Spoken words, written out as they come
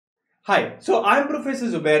Hi, so I'm Professor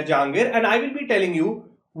Jahangir and I will be telling you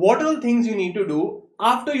what all things you need to do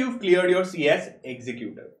after you've cleared your CS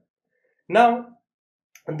executive. Now,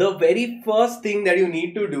 the very first thing that you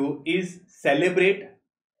need to do is celebrate.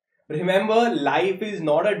 Remember, life is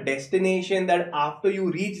not a destination that after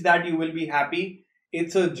you reach that you will be happy.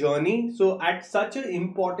 It's a journey. So at such an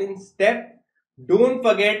important step, don't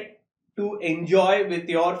forget to enjoy with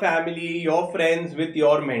your family, your friends, with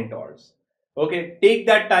your mentors. Okay, take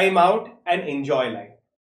that time out and enjoy life.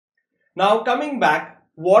 Now coming back,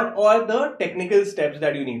 what are the technical steps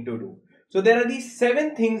that you need to do? So there are these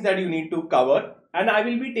 7 things that you need to cover and I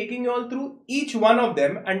will be taking you all through each one of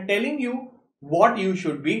them and telling you what you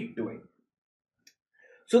should be doing.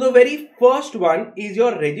 So the very first one is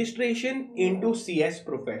your registration into CS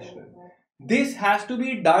Professional. This has to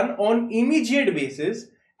be done on immediate basis,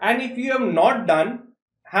 and if you have not done,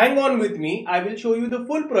 hang on with me. I will show you the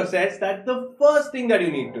full process. That's the first thing that you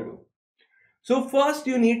need to do. So first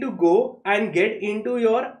you need to go and get into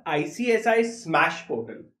your ICSI Smash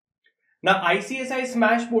portal. Now ICSI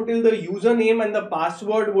Smash portal, the username and the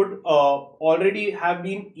password would already have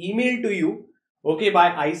been emailed to you, okay,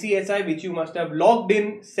 by ICSI, which you must have logged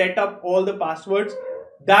in, set up all the passwords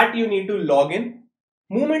that you need to log in.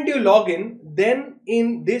 Moment you log in, then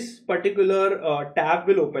in this particular tab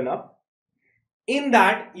will open up. In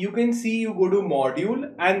that you can see you go to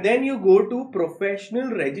module and then you go to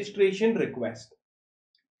professional registration request.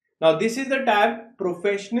 Now this is the tab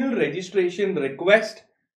professional registration request.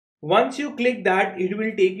 Once you click that, it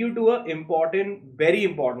will take you to a very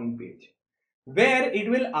important page where it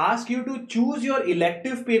will ask you to choose your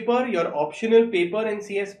elective paper, your optional paper in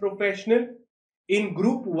CS Professional. In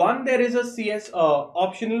group 1 there is a CS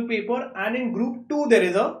optional paper and in group 2 there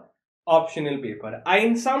is a optional paper.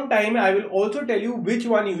 In some time I will also tell you which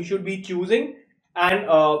one you should be choosing and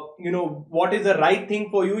what is the right thing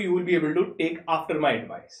for you. You will be able to take after my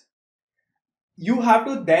advice. You have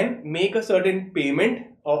to then make a certain payment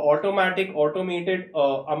or automated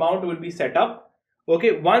amount will be set up.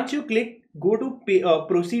 Okay, once you click go to pay,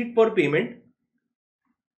 proceed for payment,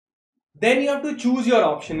 then you have to choose your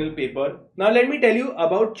optional paper. Now let me tell you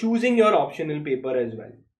about choosing your optional paper as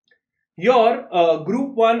well. Your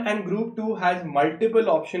group 1 and group 2 has multiple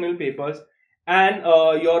optional papers and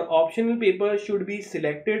your optional paper should be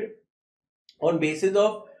selected on basis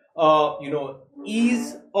of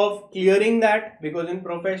ease of clearing that, because in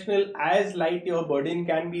professional as light your burden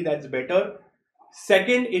can be, that's better.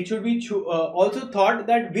 Second, it should be also thought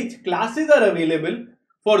that which classes are available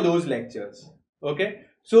for those lectures. Okay,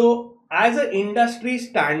 so as an industry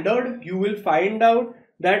standard you will find out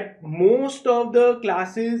that most of the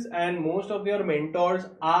classes and most of your mentors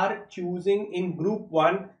are choosing in group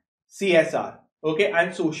 1 CSR, okay,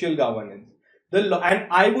 and social governance. And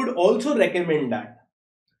I would also recommend that.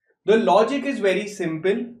 The logic is very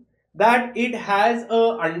simple, that it has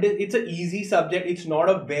it's an easy subject. It's not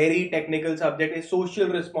a very technical subject. It's social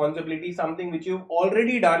responsibility, something which you've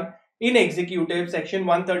already done in executive section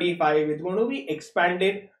 135. It's going to be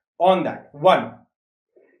expanded on that. One.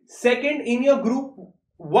 Second, in your group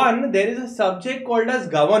 1, there is a subject called as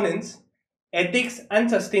governance, ethics and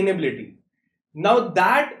sustainability. Now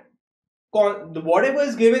that whatever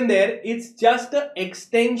is given there, it's just an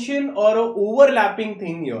extension or an overlapping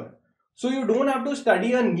thing here. So you don't have to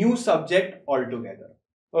study a new subject altogether.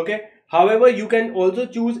 Okay. However, you can also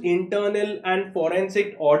choose internal and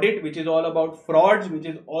forensic audit, which is all about frauds, which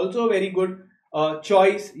is also a very good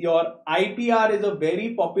choice. Your IPR is a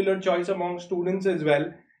very popular choice among students as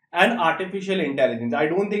well, and artificial intelligence. I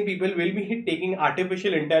don't think people will be taking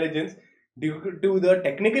artificial intelligence due to the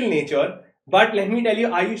technical nature. But let me tell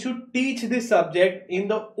you, I used to teach this subject in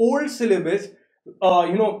the old syllabus,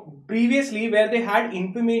 previously, where they had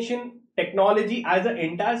information technology as an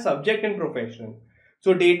entire subject in professional.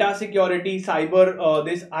 So data security, cyber,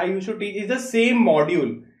 this I used to teach is the same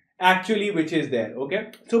module actually which is there.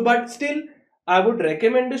 Okay. So but still I would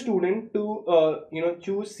recommend the student to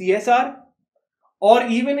choose CSR, or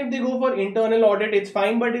even if they go for internal audit, it's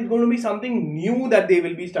fine, but it's going to be something new that they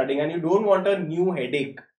will be studying and you don't want a new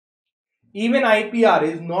headache. Even IPR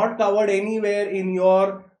is not covered anywhere in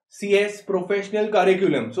your CS professional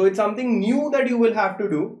curriculum. So it's something new that you will have to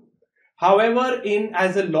do. However,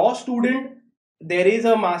 as a law student, there is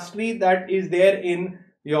a mastery that is there in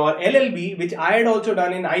your LLB, which I had also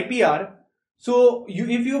done in IPR. So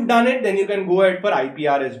if you've done it, then you can go ahead for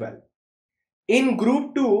IPR as well. In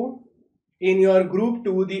group 2,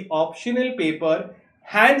 the optional paper,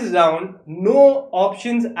 hands down, no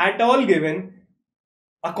options at all given.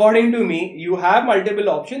 According to me, you have multiple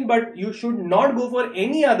options, but you should not go for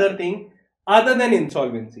any other thing other than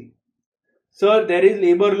insolvency. Sir, there is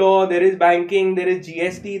labor law, there is banking, there is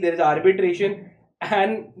GST, there is arbitration,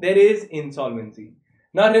 and there is insolvency.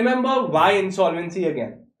 Now remember why insolvency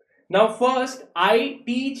again. Now first, I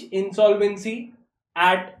teach insolvency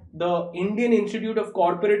at the Indian Institute of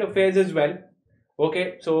Corporate Affairs as well.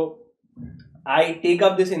 Okay, so I take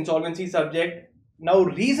up this insolvency subject. Now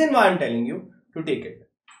reason why I'm telling you to take it.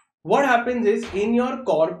 What happens is in your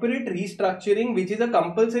corporate restructuring, which is a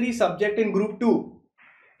compulsory subject in group 2,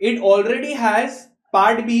 it already has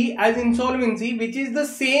part B as insolvency, which is the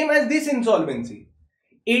same as this insolvency.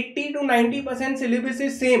 80 to 90% syllabus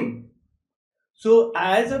is same. So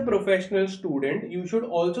as a professional student, you should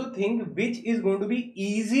also think which is going to be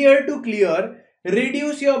easier to clear,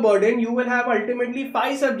 reduce your burden. You will have ultimately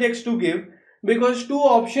 5 subjects to give because 2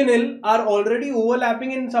 optional are already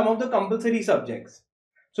overlapping in some of the compulsory subjects.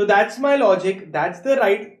 So that's my logic. That's the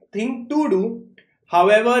right thing to do.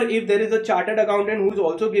 However, if there is a chartered accountant who is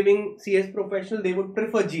also giving CS professional, they would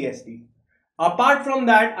prefer GST. Apart from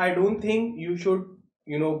that, I don't think you should,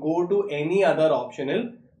 go to any other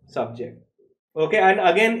optional subject. Okay, and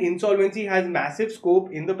again, insolvency has massive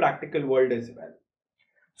scope in the practical world as well.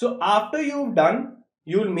 So after you've done,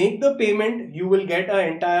 you will make the payment, you will get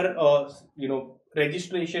an entire,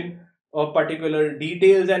 registration of particular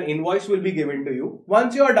details and invoice will be given to you.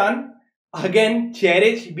 Once you are done, again,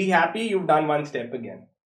 cherish, be happy, you've done one step again.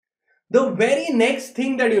 The very next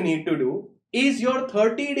thing that you need to do is your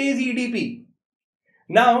 30 days EDP.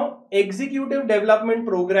 Now, executive development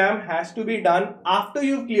program has to be done after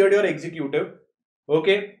you've cleared your executive.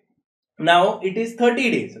 Okay. Now it is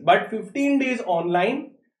 30 days, but 15 days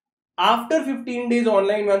online. After 15 days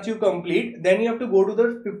online, once you complete, then you have to go to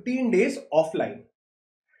the 15 days offline.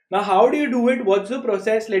 Now, how do you do it? What's the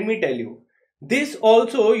process? Let me tell you. This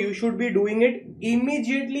also, you should be doing it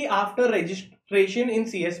immediately after registration in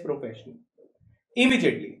CS Professional.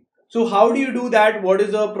 Immediately. So, how do you do that? What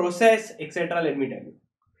is the process, etc.? Let me tell you.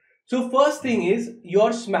 So, first thing is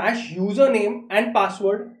your Smash username and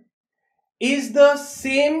password is the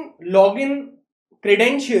same login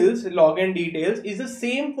credentials, login details is the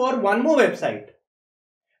same for one more website,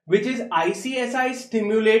 which is ICSI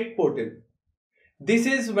Stimulate portal. This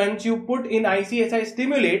is once you put in ICSI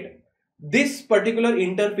Stimulate, this particular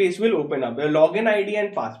interface will open up, your login ID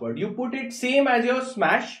and password. You put it same as your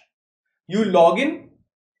Smash, you log in.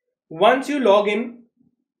 Once you log in,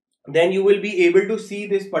 then you will be able to see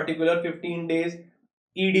this particular 15 days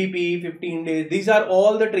EDP, 15 days. These are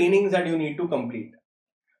all the trainings that you need to complete.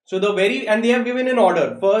 So and they have given in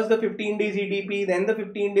order. First the 15 days EDP, then the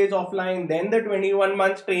 15 days offline, then the 21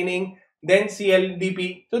 months training, then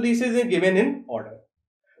CLDP. So this is given in order.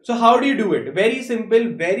 So how do you do it? Very simple,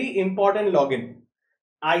 very important login.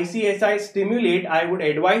 ICSI Stimulate, I would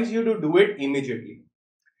advise you to do it immediately.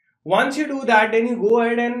 Once you do that, then you go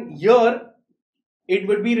ahead and here it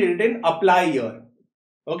would be written apply here.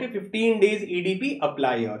 Okay, 15 days EDP,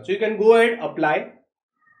 apply here. So you can go ahead, apply.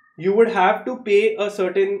 You would have to pay a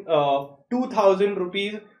certain 2000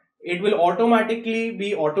 rupees. It will automatically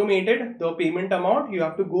be automated, the payment amount. You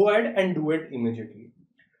have to go ahead and do it immediately.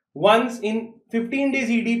 Once in 15 days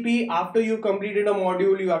EDP, after you completed a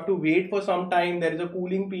module, you have to wait for some time. There is a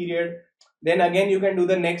cooling period. Then again, you can do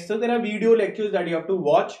the next. So there are video lectures that you have to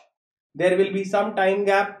watch. There will be some time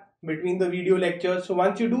gap between the video lectures. So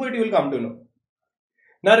once you do it, you will come to know.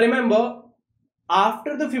 Now remember,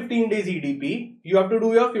 after the 15 days EDP, you have to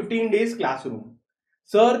do your 15 days classroom.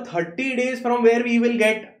 Sir, 30 days from where we will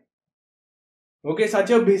get? Okay,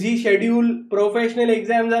 such a busy schedule, professional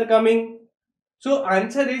exams are coming. So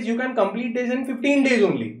answer is you can complete this in 15 days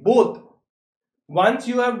only, both. Once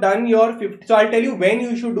you have done your 15, so I'll tell you when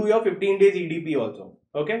you should do your 15 days EDP also.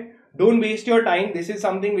 Okay, don't waste your time. This is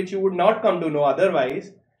something which you would not come to know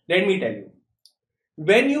otherwise. Let me tell you.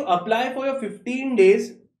 When you apply for your 15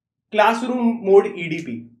 days classroom mode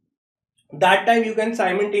EDP, that time you can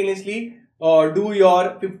simultaneously do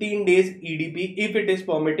your 15 days EDP if it is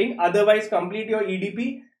permitting. Otherwise, complete your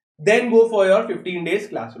EDP, then go for your 15 days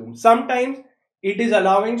classroom. Sometimes it is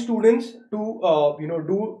allowing students to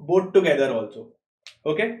do both together also.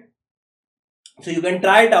 Okay, so you can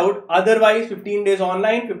try it out. Otherwise, 15 days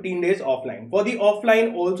online, 15 days offline. For the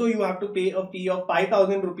offline also, you have to pay a fee of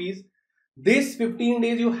 5000 rupees. This 15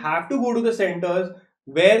 days you have to go to the centers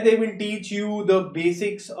where they will teach you the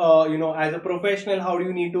basics, as a professional, how do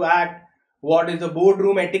you need to act, what is the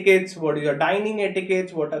boardroom etiquettes, what is your dining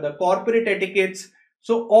etiquettes, what are the corporate etiquettes.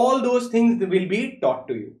 So all those things will be taught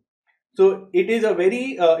to you. So it is a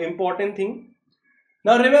very important thing.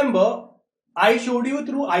 Now remember, I showed you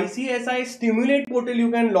through ICSI Stimulate portal,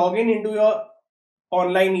 you can log in into your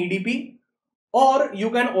online EDP, or you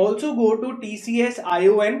can also go to TCS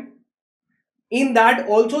ION In that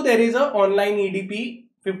also there is a online EDP,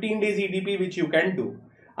 15 days EDP which you can do.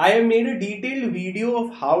 I have made a detailed video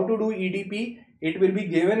of how to do EDP. It will be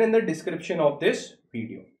given in the description of this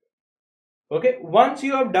video. Okay, once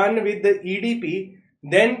you have done with the EDP,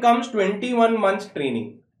 then comes 21 months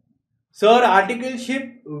training. Sir,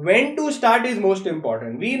 articleship, when to start is most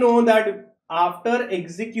important. We know that after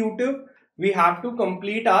executive, we have to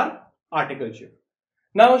complete our articleship.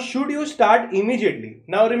 Now, should you start immediately?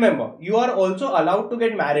 Now, remember, you are also allowed to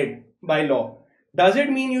get married by law. Does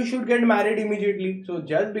it mean you should get married immediately? So,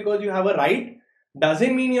 just because you have a right,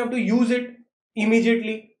 doesn't mean you have to use it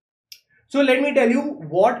immediately. So, let me tell you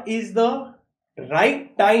what is the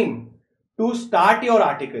right time to start your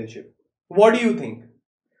articleship. What do you think?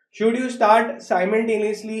 Should you start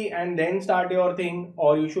simultaneously and then start your thing,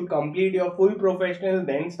 or you should complete your full professional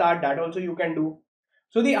then start? That also you can do.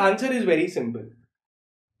 So the answer is very simple.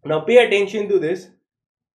 Now pay attention to this.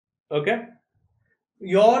 Okay,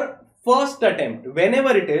 your first attempt,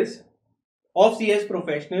 whenever it is, of CS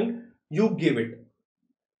professional, you give it.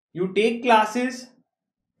 You take classes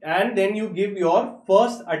and then you give your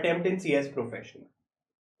first attempt in CS professional.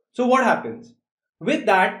 So what happens? With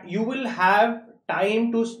that, you will have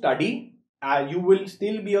time to study. You will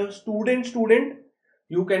still be a student.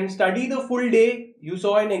 You can study the full day. You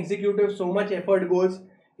saw in executive so much effort goes.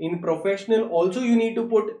 In professional also you need to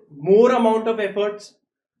put more amount of efforts,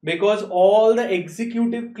 because all the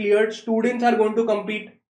executive cleared students are going to compete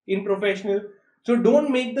in professional. So don't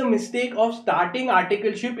make the mistake of starting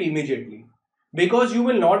articleship immediately, because you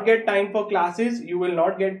will not get time for classes, you will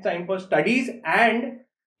not get time for studies, and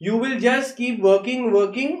you will just keep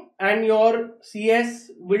working, and your CS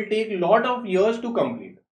will take lot of years to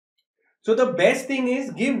complete. So the best thing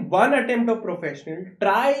is, give one attempt of professional,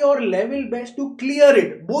 try your level best to clear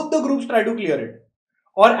it. Both the groups try to clear it.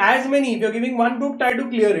 Or as many, if you're giving one group, try to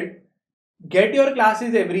clear it. Get your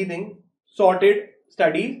classes, everything sorted,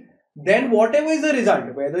 studies. Then whatever is the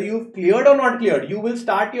result, whether you've cleared or not cleared, you will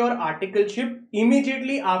start your articleship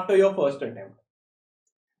immediately after your first attempt.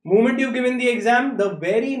 Moment you've given the exam, the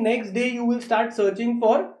very next day you will start searching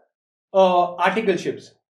for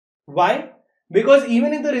articleships. Why? Because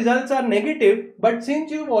even if the results are negative, but since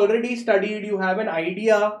you've already studied, you have an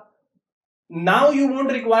idea, now you won't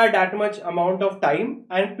require that much amount of time,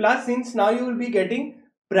 and plus since now you will be getting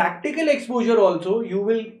practical exposure also, you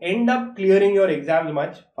will end up clearing your exams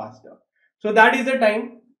much faster. So that is the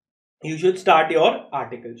time you should start your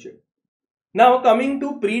articleship. Now coming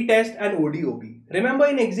to pre-test and ODOP. Remember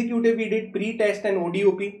in executive we did pre-test and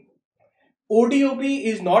ODOP. ODOP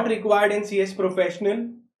is not required in CS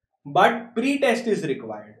professional, but pre-test is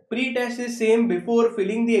required. Pre-test is same before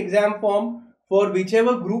filling the exam form for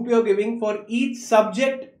whichever group you are giving. For each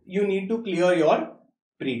subject you need to clear your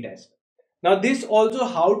pre-test. Now this also,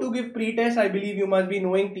 how to give pre-test, I believe you must be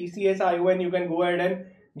knowing TCS ION. You can go ahead and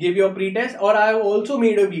give your pre-test, or I have also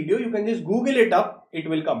made a video. You can just Google it up, it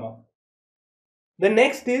will come up. The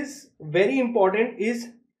next is very important, is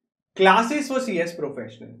classes for CS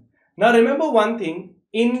professional. Now remember one thing,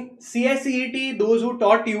 in CSEET, those who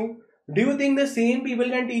taught you, do you think the same people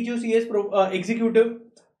can teach you CS executive?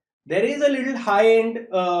 There is a little high-end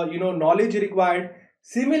knowledge required.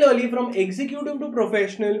 Similarly, from executive to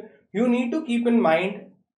professional, you need to keep in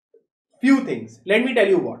mind few things. Let me tell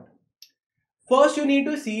you what. First, you need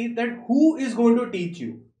to see that who is going to teach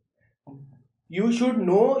you. You should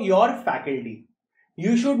know your faculty.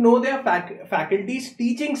 You should know their faculty's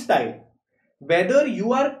teaching style. Whether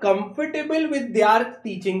you are comfortable with their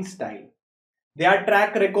teaching style, their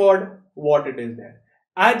track record, what it is there.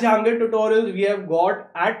 At Jahangir Tutorials, we have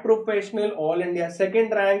got at professional All India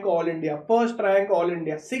 2nd rank, All India 1st rank, All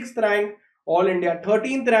India 6th rank, All India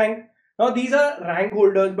 13th rank. Now these are rank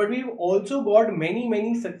holders, but we've also got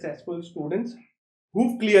many successful students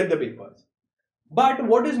who've cleared the papers. But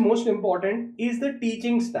what is most important is the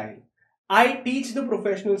teaching style. I teach the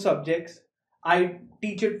professional subjects. I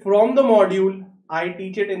teach it from the module. I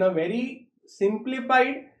teach it in a very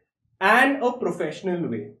simplified and a professional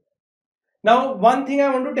way. Now, one thing I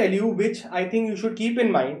want to tell you, which I think you should keep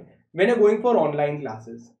in mind when you're going for online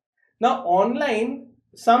classes. Now, online,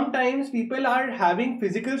 sometimes people are having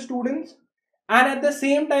physical students and at the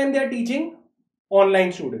same time they are teaching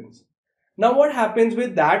online students. Now, what happens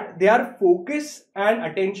with that? Their focus and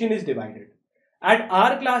attention is divided. At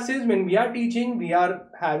our classes, when we are teaching, we are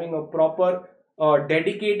having a proper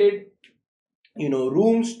dedicated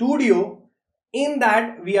room studio. In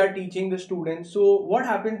that we are teaching the students. So what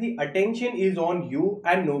happens, the attention is on you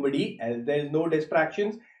and nobody else. There is no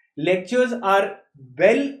distractions. Lectures are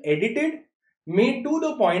well edited, made to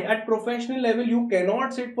the point. At professional level, you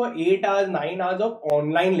cannot sit for 8 hours, 9 hours of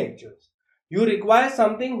online lectures. You require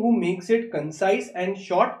something who makes it concise and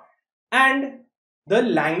short, and the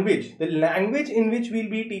language in which we'll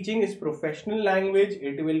be teaching is professional language.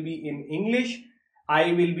 It will be in English.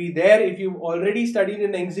 I will be there. If you've already studied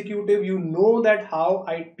in executive, you know that how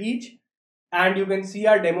I teach, and you can see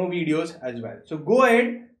our demo videos as well. So go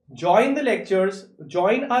ahead, join the lectures,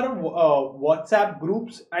 join our WhatsApp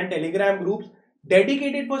groups and Telegram groups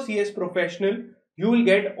dedicated for CS professional. You will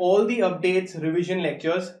get all the updates, revision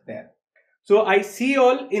lectures there. So I see you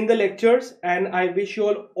all in the lectures, and I wish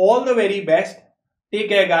you all the very best. Take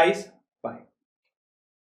care, guys.